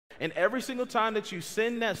And every single time that you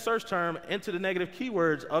send that search term into the negative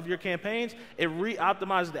keywords of your campaigns, it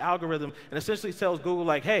re-optimizes the algorithm and essentially tells Google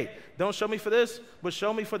like, hey, don't show me for this, but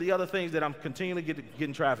show me for the other things that I'm continually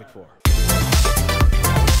getting traffic for.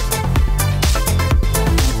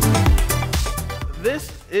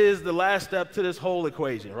 This is the last step to this whole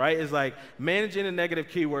equation, right? It's like managing the negative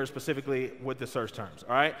keywords specifically with the search terms,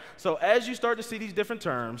 all right? So as you start to see these different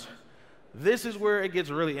terms, this is where it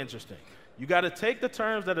gets really interesting. You got to take the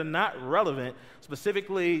terms that are not relevant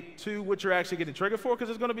specifically to what you're actually getting triggered for, because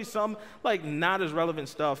there's going to be some like not as relevant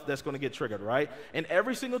stuff that's going to get triggered, right? And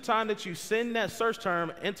every single time that you send that search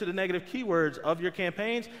term into the negative keywords of your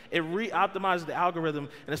campaigns, it re-optimizes the algorithm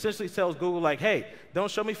and essentially tells Google like, hey, don't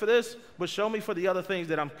show me for this, but show me for the other things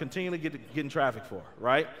that I'm continually getting traffic for,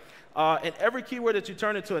 right? And every keyword that you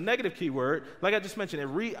turn into a negative keyword, like I just mentioned, it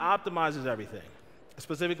re-optimizes everything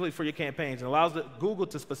specifically for your campaigns and allows Google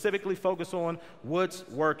to specifically focus on what's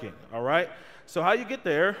working, all right? So how you get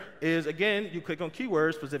there is, again, you click on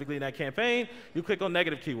keywords specifically in that campaign, you click on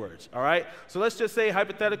negative keywords, all right? So let's just say,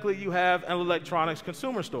 hypothetically, you have an electronics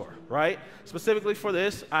consumer store, right? Specifically for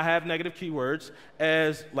this, I have negative keywords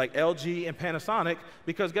as like LG and Panasonic,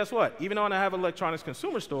 because guess what? Even though I have an electronics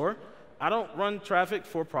consumer store, I don't run traffic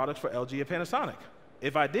for products for LG and Panasonic.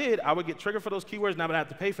 If I did, I would get triggered for those keywords, and I would have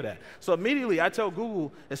to pay for that. So immediately, I tell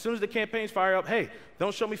Google, as soon as the campaigns fire up, hey,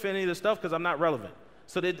 don't show me for any of this stuff because I'm not relevant.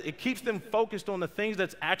 So that it keeps them focused on the things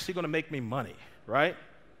that's actually going to make me money, right?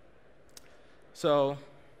 So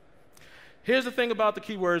here's the thing about the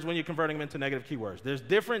keywords when you're converting them into negative keywords. There's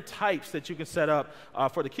different types that you can set up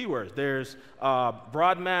for the keywords. There's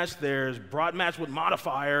broad match. There's broad match with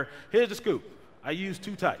modifier. Here's the scoop. I use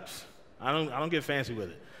 2 types. I don't get fancy with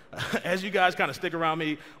it. As you guys kind of stick around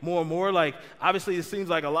me more and more, like, obviously it seems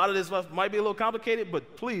like a lot of this stuff might be a little complicated,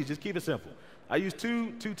 but please just keep it simple. I use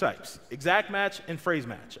two types, exact match and phrase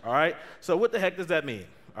match, all right? So what the heck does that mean,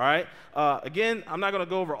 all right? Again, I'm not going to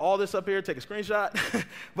go over all this up here, take a screenshot,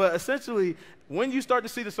 but essentially, when you start to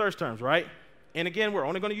see the search terms, right? And again, we're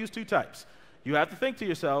only going to use 2 types. You have to think to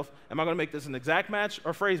yourself, am I going to make this an exact match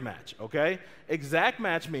or phrase match, okay? Exact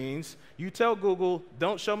match means you tell Google,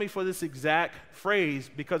 don't show me for this exact phrase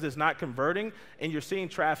because it's not converting and you're seeing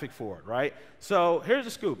traffic for it, right? So here's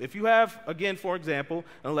the scoop. If you have, again, for example,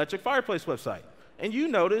 an electric fireplace website, and you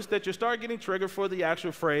notice that you start getting triggered for the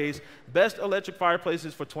actual phrase, best electric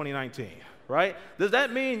fireplaces for 2019, right? Does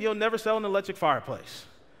that mean you'll never sell an electric fireplace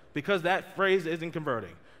because that phrase isn't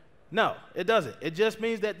converting? No, it doesn't. It just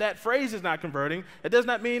means that that phrase is not converting. It does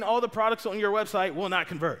not mean all the products on your website will not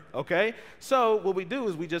convert, okay? So what we do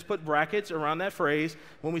is we just put brackets around that phrase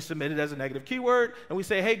when we submit it as a negative keyword, and we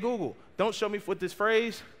say, hey, Google, don't show me for this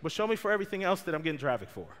phrase, but show me for everything else that I'm getting traffic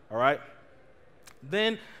for, all right?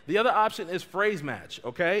 Then the other option is phrase match,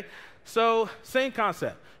 okay? So same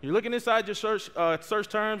concept. You're looking inside your search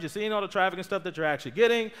terms, you're seeing all the traffic and stuff that you're actually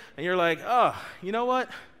getting, and you're like, oh, you know what?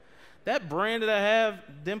 That brand that I have,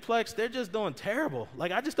 Dimplex, they're just doing terrible.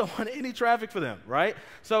 Like, I just don't want any traffic for them, right?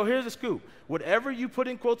 So here's the scoop. Whatever you put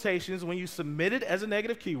in quotations when you submit it as a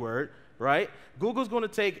negative keyword, right, Google's going to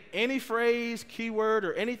take any phrase, keyword,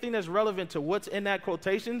 or anything that's relevant to what's in that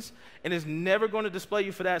quotations and is never going to display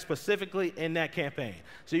you for that specifically in that campaign.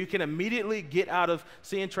 So you can immediately get out of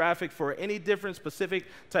seeing traffic for any different specific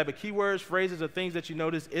type of keywords, phrases, or things that you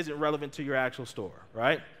notice isn't relevant to your actual store,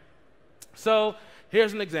 right? So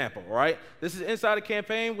here's an example, all right? This is inside a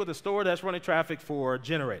campaign with a store that's running traffic for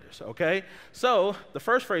generators, okay? So the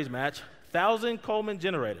first phrase match, 1,000 Coleman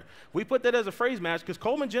generator. We put that as a phrase match because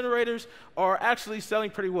Coleman generators are actually selling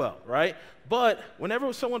pretty well, right? But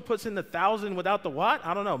whenever someone puts in the 1,000 without the watt,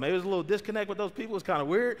 I don't know, maybe there's a little disconnect with those people. It's kind of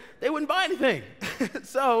weird. They wouldn't buy anything.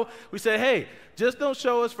 So we said, hey, just don't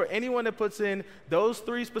show us for anyone that puts in those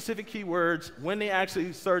 3 specific keywords when they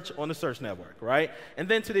actually search on the search network, right? And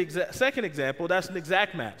then to the second example, that's an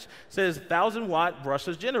exact match. It says 1,000-watt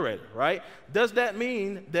brushless generator, right? Does that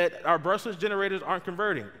mean that our brushless generators aren't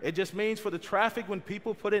converting? It just means for the traffic, when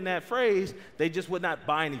people put in that phrase, they just would not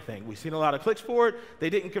buy anything. We've seen a lot of clicks for it. They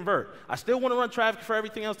didn't convert. I still want to run traffic for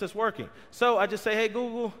everything else that's working. So I just say, hey,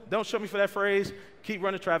 Google, don't show me for that phrase. Keep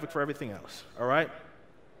running traffic for everything else, all right?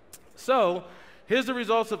 So here's the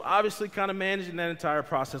results of obviously kind of managing that entire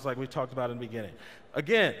process like we talked about in the beginning.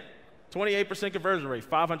 Again, 28% conversion rate,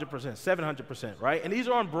 500%, 700%, right? And these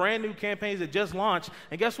are on brand new campaigns that just launched.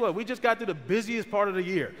 And guess what? We just got through the busiest part of the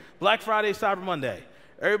year, Black Friday, Cyber Monday.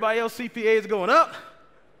 Everybody else CPA is going up.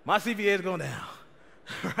 My CPA is going down,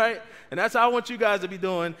 right? And that's how I want you guys to be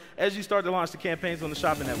doing as you start to launch the campaigns on the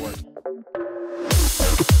shopping network.